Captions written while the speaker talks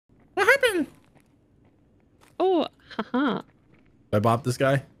Haha. I bop this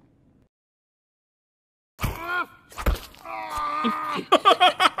guy.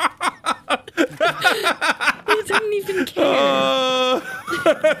 He didn't even care.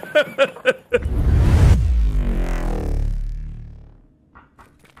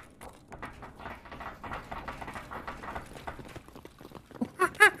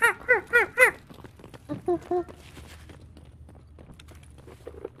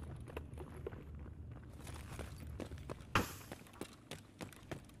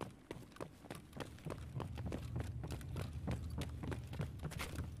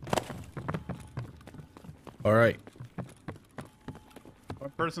 All right. One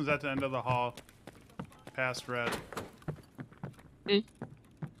person's at the end of the hall. Past red.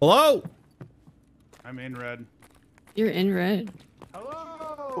 Hello? I'm in red. You're in red.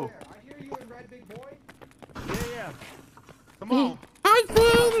 Hello! I hear you in red, big boy. Yeah. Come on. Hi,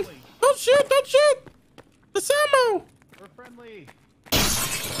 friends! Don't shoot! Don't shoot! It's ammo! We're friendly. I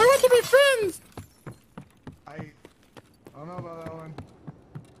want to be friends! I don't know about that one.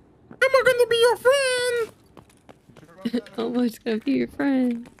 I'm not gonna be your friend! Almost gonna be your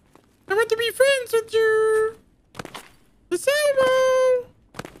friend. I want to be friends with you! It's ammo!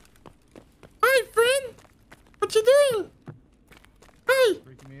 Hi, friend! What you doing? Hi!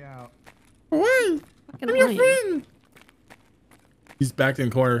 Freaking me out. Why? Fucking I'm your lying. friend! He's backed in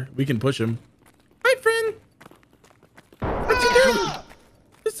the corner. We can push him. Hi, friend! What you doing?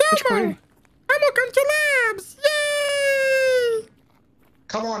 It's Which ammo! corner? Ammo, come to labs! Yay!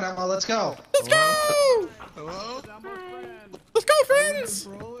 Come on, Emma, let's go. Let's go! Hello? Let's go, friends!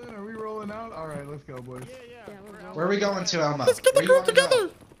 Rolling? Are we rolling out? All right, let's go, boys. Where are we going to, Emma? Let's get the Where you group wanna go? together!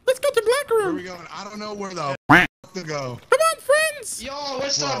 Let's go to Black Where are Room! we going? I don't know where the to go. Come on, friends! Yo,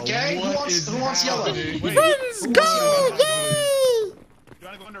 what's up, Bro, gang? what Who wants yellow? happening? Wait, Friends, Who go! wants Yay! you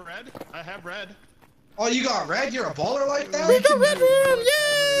wanna go into red? I have red. Oh, you got red? You're a baller like that? We got Red Room!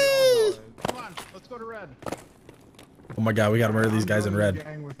 Yay! Come on, let's go to red. Oh my god, we gotta murder these guys in red.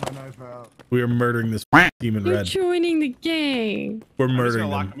 Gang with my knife out. We are murdering this team in You're red. joining the gang. We're I'm just murdering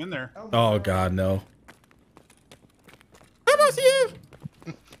gonna lock them. him in there. Oh god, no. Almost here!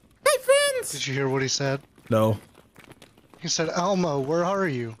 Hey, friends! Did you hear what he said? No. He said, Elmo, where are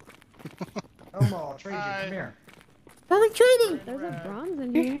you? Elmo, I'll trade you. Hi. Come here. Are we trading? There's a bronze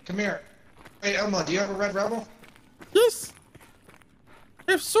in here. Come here. Wait, Elmo, do you have a red rebel? Yes!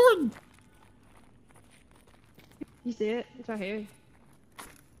 I have sword! You see it? It's right here.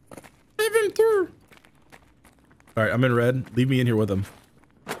 I have him too! Alright, I'm in red. Leave me in here with him.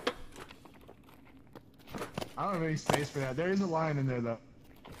 I don't have any space for that. There is a lion in there, though.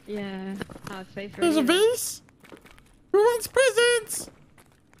 Yeah. Safe right There's a here. vase! Who wants presents?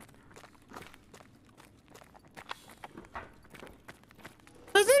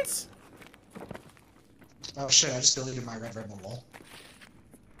 Presents? Oh shit, I just deleted my red rebel wall.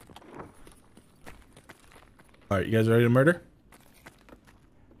 Alright, you guys ready to murder?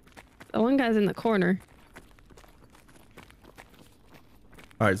 The one guy's in the corner.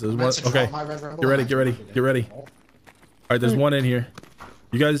 Alright, so there's Message one. Okay. on my red rebel. Get ready, get ready, get ready. Alright, there's one in here.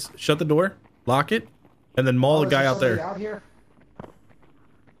 You guys shut the door, lock it, and then maul Oh, the is guy there out somebody there. Out here?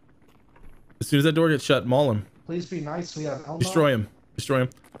 As soon as that door gets shut, maul him. Please be nice. We have Elmo. Destroy him. Destroy him.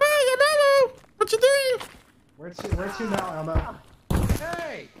 Hey, I'm Elmo! What you doing? Where to now, Elmo?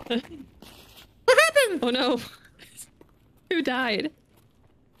 Hey! What happened? Oh no. Who died?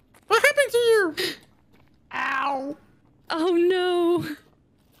 What happened to you? Ow! Oh no.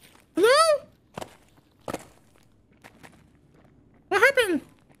 Hello? What happened?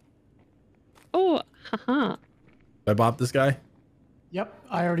 Oh, haha. I bop this guy? Yep,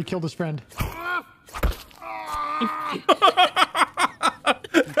 I already killed his friend.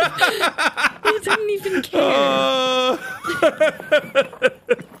 He didn't even care.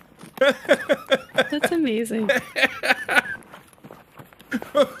 That's amazing.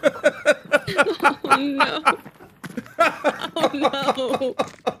 Oh no. Oh no.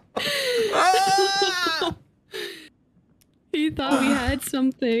 He thought we had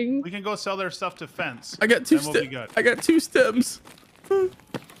something. We can go sell their stuff to Fence. I got two Then we'll be stems. good. I got 2 stems. He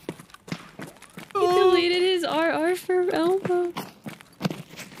deleted his RR for Elmo.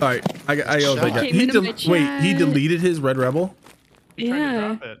 All right, I owe that guy. Came into my Wait, he chat. deleted his red rebel? Trying to Yeah.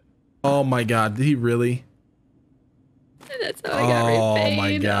 drop it. Oh my god, did he really? That's how I got repaid. Oh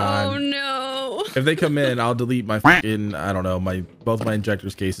my God. Oh no. If they come in, I'll delete my fucking, I don't know, both my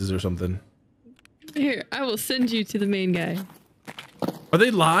injectors cases or something. Here, I will send you to the main guy. Are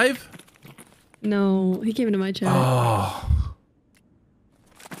they live? No, he came into my chat. Oh.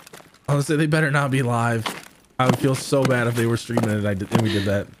 Honestly, they better not be live. I would feel so bad if they were streaming it and we did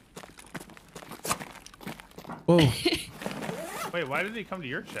that. Whoa. Wait, why did he come to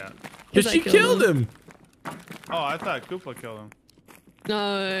your chat? Because I she killed him. Oh, I thought Koopa killed him.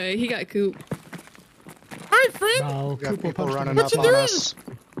 No, he got Coop. Hi, friend. No, We got Koopa people punched running him. up on us.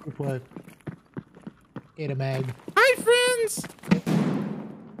 Koopa ate a mag. Hi, friends.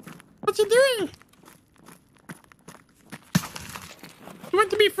 What you doing? You want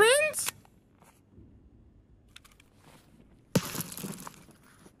to be friends?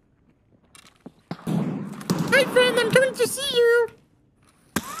 Hi, friend. I'm coming to see you.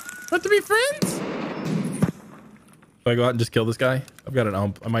 Want to be friends? Do I go out and just kill this guy? I've got an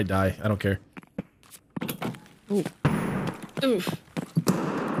ump. I might die. I don't care. Ooh. Oof.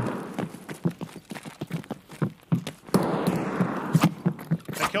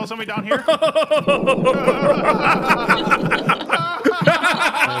 Did I kill somebody down here?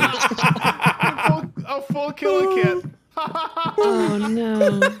 a full kill kit. Oh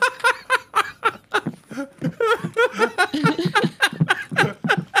no.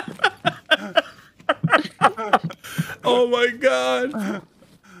 Oh my god.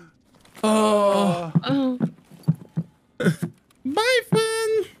 Oh. Oh. Bye,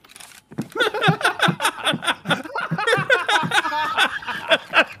 friend.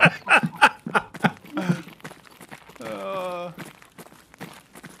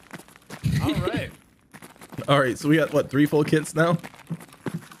 All right. All right, so we got what, 3 full kits now?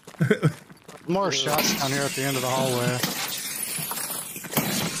 More shots down here at the end of the hallway.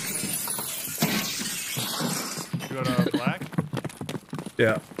 You go to black?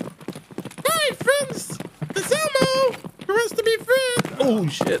 Yeah. Hi, friends. It's Elmo. Who wants to be friends? Oh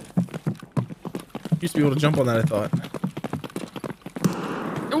shit. Used to be able to jump on that, I thought.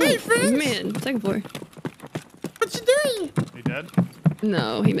 Hey, friends. Man, second floor. What you doing? You dead?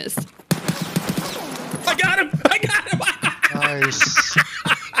 No, he missed. I got him! I got him! Nice.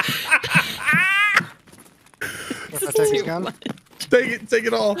 If I take his gun? Take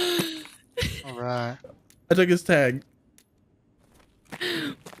it all. Alright. I took his tag.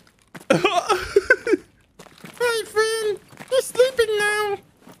 Hi, friend. You're sleeping now.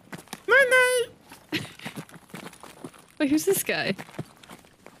 Night-night. Wait, who's this guy?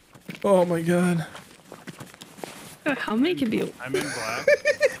 Oh my god. How many can be? I'm in black.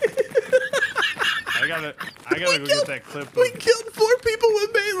 I gotta go get that clip. We killed 4 people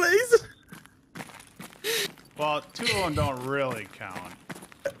with melees. Well, 2 of them don't really count.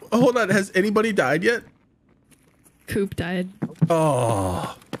 Hold on, has anybody died yet? Coop died.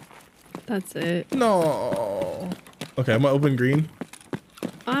 Oh. That's it. No. Okay, I'm gonna open green.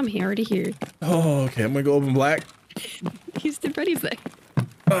 I'm already here. Oh, okay, I'm gonna go open black. He's the Freddy's there.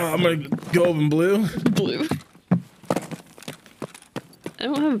 I'm gonna go open blue. Blue. I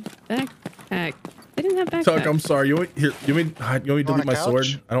don't have a backpack. I didn't have backpack. Tuck, I'm sorry. You want here? You want me to On delete a my sword?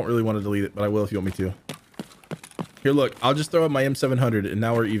 couch? I don't really want to delete it, but I will if you want me to. Here, look. I'll just throw out my M700, and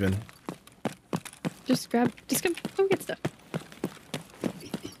now we're even. Just go get stuff.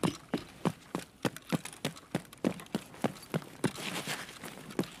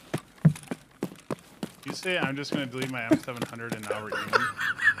 You say I'm just gonna delete my M700 and now we're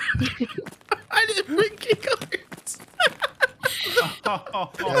even. I didn't bring key cards. Oh,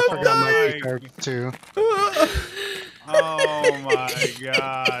 Yeah, I forgot my my, key card too. oh my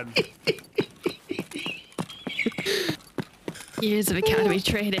god. Years of academy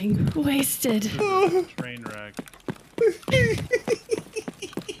trading wasted. Train wreck.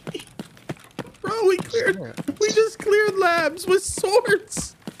 Bro, we just cleared labs with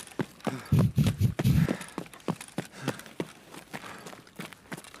swords.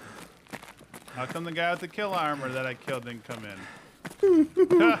 How come the guy with the kill armor that I killed didn't come in?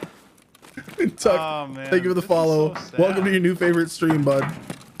 Tuck, Oh, man. thank you for the This is follow. so sad. Welcome to your new favorite stream, bud.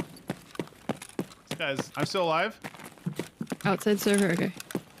 This guy's. I'm still alive? Outside server, okay.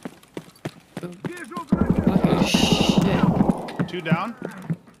 Fucking shit. 2 down?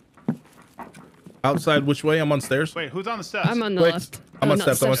 Outside, which way? I'm on stairs. Wait, who's on the steps? I'm on the Wait, left. I'm Oh, on not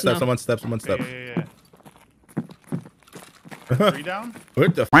steps. I'm on steps. no. I'm on steps. I'm on steps. Yeah. 3 down?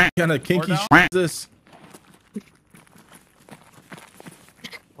 What the f kind of kinky down? shit is this?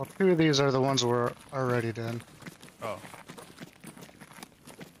 Well, 2 of these are the ones we're already done. Oh.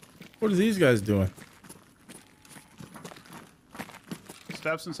 What are these guys doing?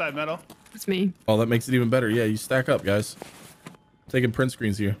 Steps inside metal. It's me. Oh, that makes it even better. Yeah, you stack up, guys. Taking print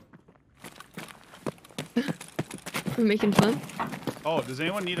screens here. We're making fun. Oh, does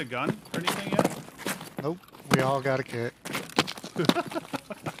anyone need a gun or anything yet? Nope, we all got a kit.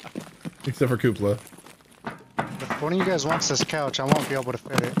 Except for Kupla. If one of you guys wants this couch, I won't be able to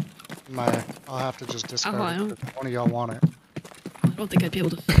fit it. I'll have to just discard I it. don't. If one of y'all want it. don't think I'd be able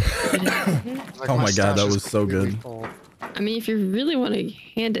to. Like, Oh my God, stash that is was so completely good. full. I mean, if you really want to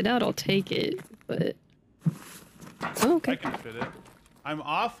hand it out, I'll take it. But oh, I okay. can fit it. I'm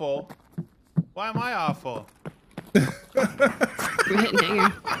awful. Why am I awful? We're hitting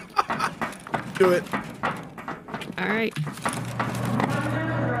hanger. Do it. All right.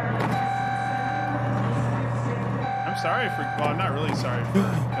 I'm sorry for. Well, I'm not really sorry for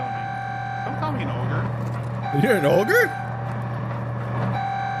killing me. Don't call me an ogre. You're an ogre?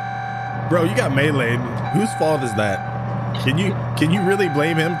 Bro, you got meleeed. Whose fault is that? Can you really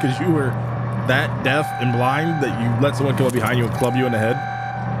blame him because you were that deaf and blind that you let someone come up behind you and club you in the head?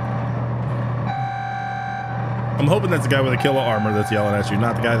 I'm hoping that's the guy with the killer armor that's yelling at you,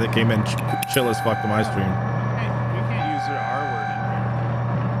 not the guy that came in chill as fuck to my stream. Hey, we can't use the R word in here.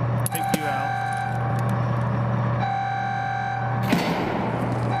 Thank you, Al.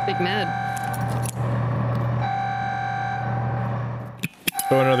 Big mad.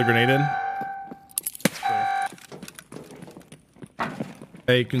 Throw another grenade in. That's clear.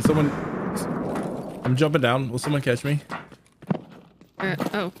 Hey, can someone... I'm jumping down. Will someone catch me?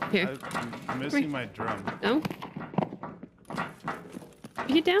 Oh, here. I'm missing my drum. No.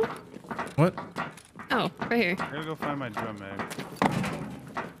 You get down? What? Oh, right here. I gotta go find my drum mag.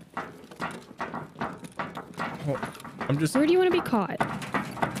 Oh, I'm just... Where do you want to be caught?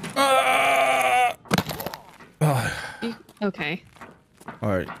 Okay. All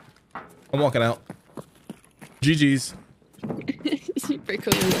right. I'm walking out. GG's. You break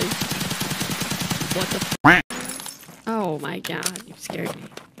on your leg. What the f? Oh my God, you scared me.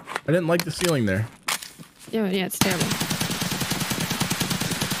 I didn't like the ceiling there. Yeah, it's terrible.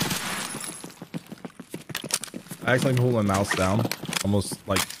 I accidentally pulled my mouse down. Almost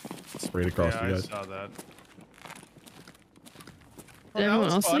like sprayed across Yeah, you I guys. saw that. Did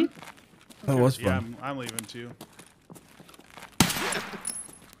everyone else leave? That was Yeah, fun. I'm leaving too.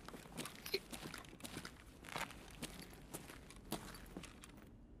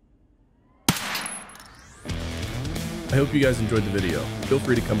 I hope you guys enjoyed the video. Feel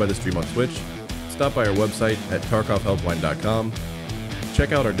free to come by the stream on Twitch, stop by our website at tarkovhelpline.com,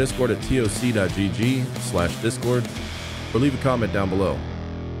 check out our Discord at toc.gg/discord, or leave a comment down below.